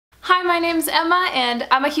Hi, my name's Emma, and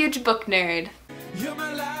I'm a huge book nerd. You're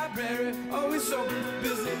my library, always open for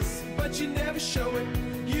business, but you never show it.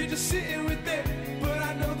 You're just sitting with it, but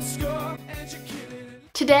I know the score, and you're killing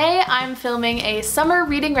it. Today, I'm filming a summer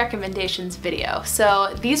reading recommendations video.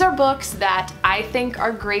 So these are books that I think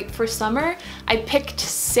are great for summer. I picked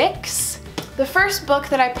 6. The first book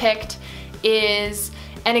that I picked is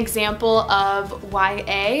an example of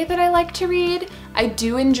YA that I like to read. I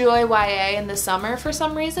do enjoy YA in the summer for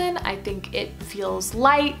some reason. I think it feels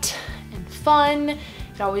light and fun.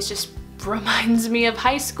 It always just reminds me of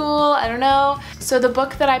high school, I don't know. So the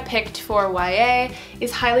book that I picked for YA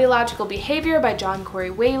is Highly Illogical Behavior by John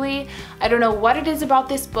Corey Whaley. I don't know what it is about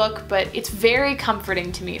this book, but it's very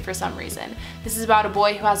comforting to me for some reason. This is about a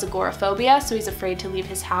boy who has agoraphobia, so he's afraid to leave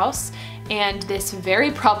his house, and this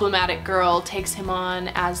very problematic girl takes him on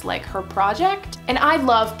as like her project. And I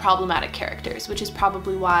love problematic characters, which is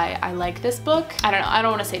probably why I like this book. I don't know, I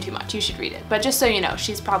don't want to say too much, you should read it, but just so you know,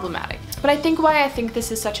 she's problematic. But I think why I think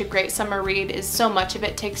this is such a great summer read is so much of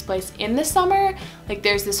it takes place in the summer. Like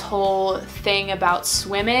there's this whole thing about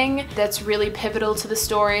swimming that's really pivotal to the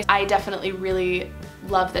story. I definitely really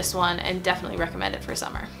love this one and definitely recommend it for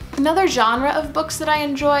summer. Another genre of books that I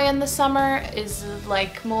enjoy in the summer is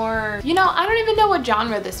like more, you know, I don't even know what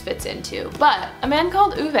genre this fits into, but A Man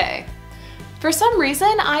Called Ove. For some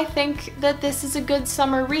reason, I think that this is a good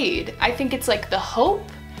summer read. I think it's like the hope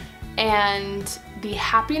and the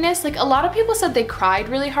happiness. Like a lot of people said they cried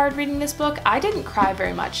really hard reading this book. I didn't cry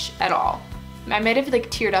very much at all. I might have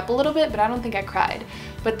like teared up a little bit, but I don't think I cried.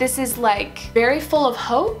 But this is like very full of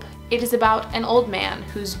hope. It is about an old man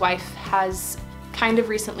whose wife has kind of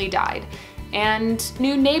recently died, and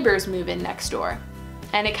new neighbors move in next door,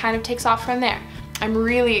 and it kind of takes off from there. I'm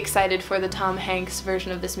really excited for the Tom Hanks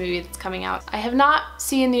version of this movie that's coming out. I have not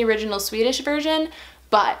seen the original Swedish version,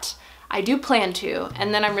 but I do plan to,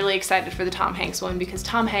 and then I'm really excited for the Tom Hanks one because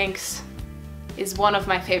Tom Hanks is one of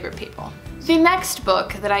my favorite people. The next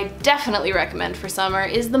book that I definitely recommend for summer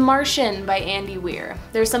is The Martian by Andy Weir.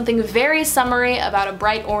 There's something very summery about a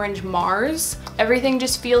bright orange Mars. Everything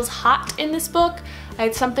just feels hot in this book.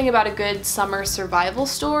 It's something about a good summer survival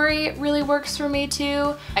story. It really works for me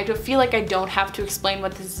too. I feel like I don't have to explain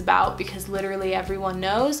what this is about because literally everyone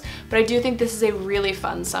knows, but I do think this is a really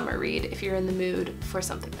fun summer read if you're in the mood for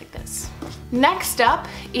something like this. Next up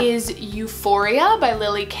is Euphoria by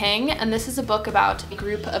Lily King, and this is a book about a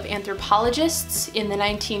group of anthropologists in the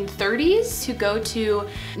 1930s who go to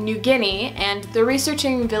New Guinea and they're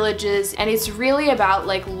researching villages, and it's really about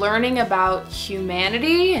like learning about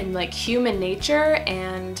humanity and like human nature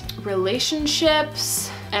and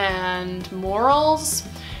relationships and morals.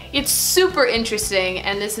 It's super interesting,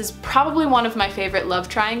 and this is probably one of my favorite love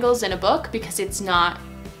triangles in a book because it's not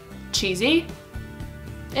cheesy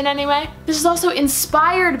in any way. This is also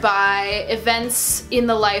inspired by events in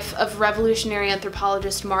the life of revolutionary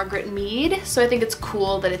anthropologist Margaret Mead, so I think it's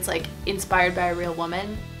cool that it's like inspired by a real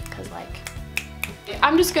woman, because like,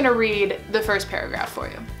 I'm just gonna read the first paragraph for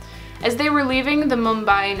you. As they were leaving the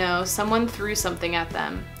Mumbaino, someone threw something at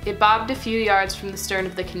them. It bobbed a few yards from the stern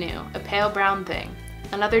of the canoe, a pale brown thing.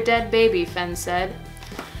 Another dead baby, Fenn said.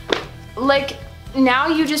 Like, now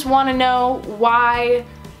you just want to know why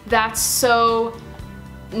that's so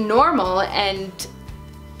normal, and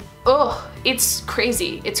it's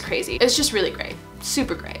crazy. It's crazy. It's just really great.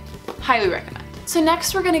 Super great. Highly recommend. So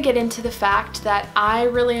next we're gonna get into the fact that I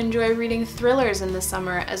really enjoy reading thrillers in the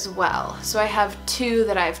summer as well. So I have 2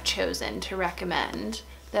 that I've chosen to recommend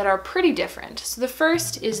that are pretty different. So the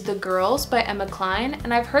first is The Girls by Emma Cline,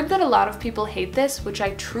 and I've heard that a lot of people hate this, which I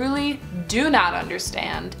truly do not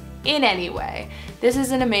understand in any way. This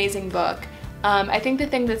is an amazing book. I think the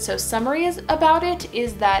thing that's so summery about it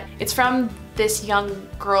is that it's from this young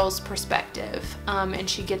girl's perspective, and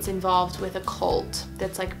she gets involved with a cult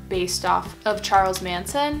that's like based off of Charles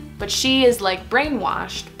Manson, but she is like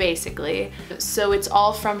brainwashed basically. So it's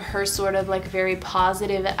all from her sort of like very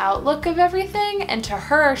positive outlook of everything, and to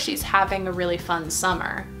her she's having a really fun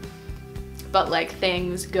summer, but like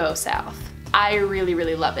things go south. I really,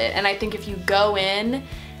 really love it, and I think if you go in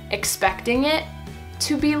expecting it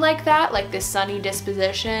to be like that, like this sunny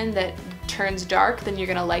disposition that turns dark, then you're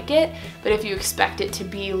gonna like it. But if you expect it to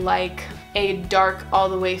be like a dark all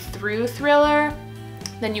the way through thriller,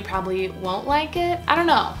 then you probably won't like it. I don't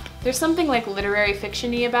know. There's something like literary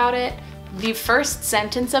fiction-y about it. The first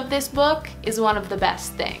sentence of this book is one of the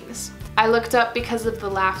best things. I looked up because of the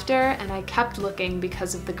laughter, and I kept looking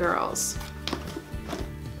because of the girls.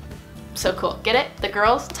 So cool. Get it? The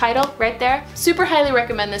Girls title right there. Super highly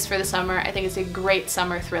recommend this for the summer. I think it's a great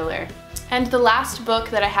summer thriller. And the last book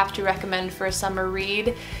that I have to recommend for a summer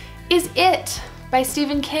read is It by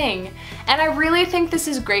Stephen King. And I really think this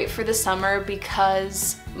is great for the summer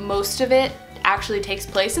because most of it actually takes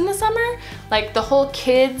place in the summer. Like the whole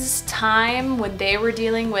kids' time when they were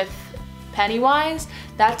dealing with Pennywise,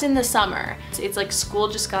 that's in the summer. It's like school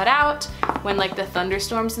just got out, when like the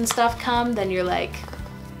thunderstorms and stuff come, then you're like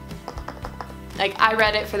I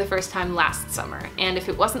read it for the first time last summer, and if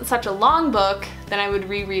it wasn't such a long book, then I would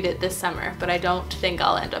reread it this summer, but I don't think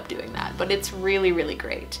I'll end up doing that. But it's really, really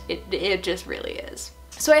great. It just really is.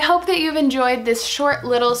 So I hope that you've enjoyed this short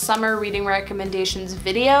little summer reading recommendations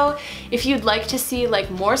video. If you'd like to see like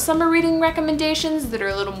more summer reading recommendations that are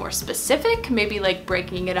a little more specific, maybe like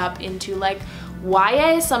breaking it up into like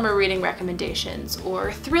YA summer reading recommendations,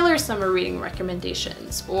 or thriller summer reading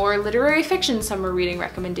recommendations, or literary fiction summer reading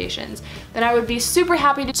recommendations, then I would be super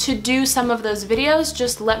happy to do some of those videos.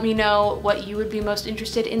 Just let me know what you would be most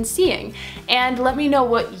interested in seeing, and let me know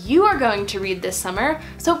what you are going to read this summer.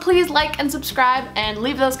 So please like and subscribe and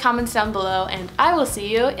leave those comments down below, and I will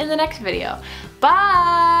see you in the next video.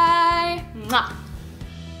 Bye! Mwah.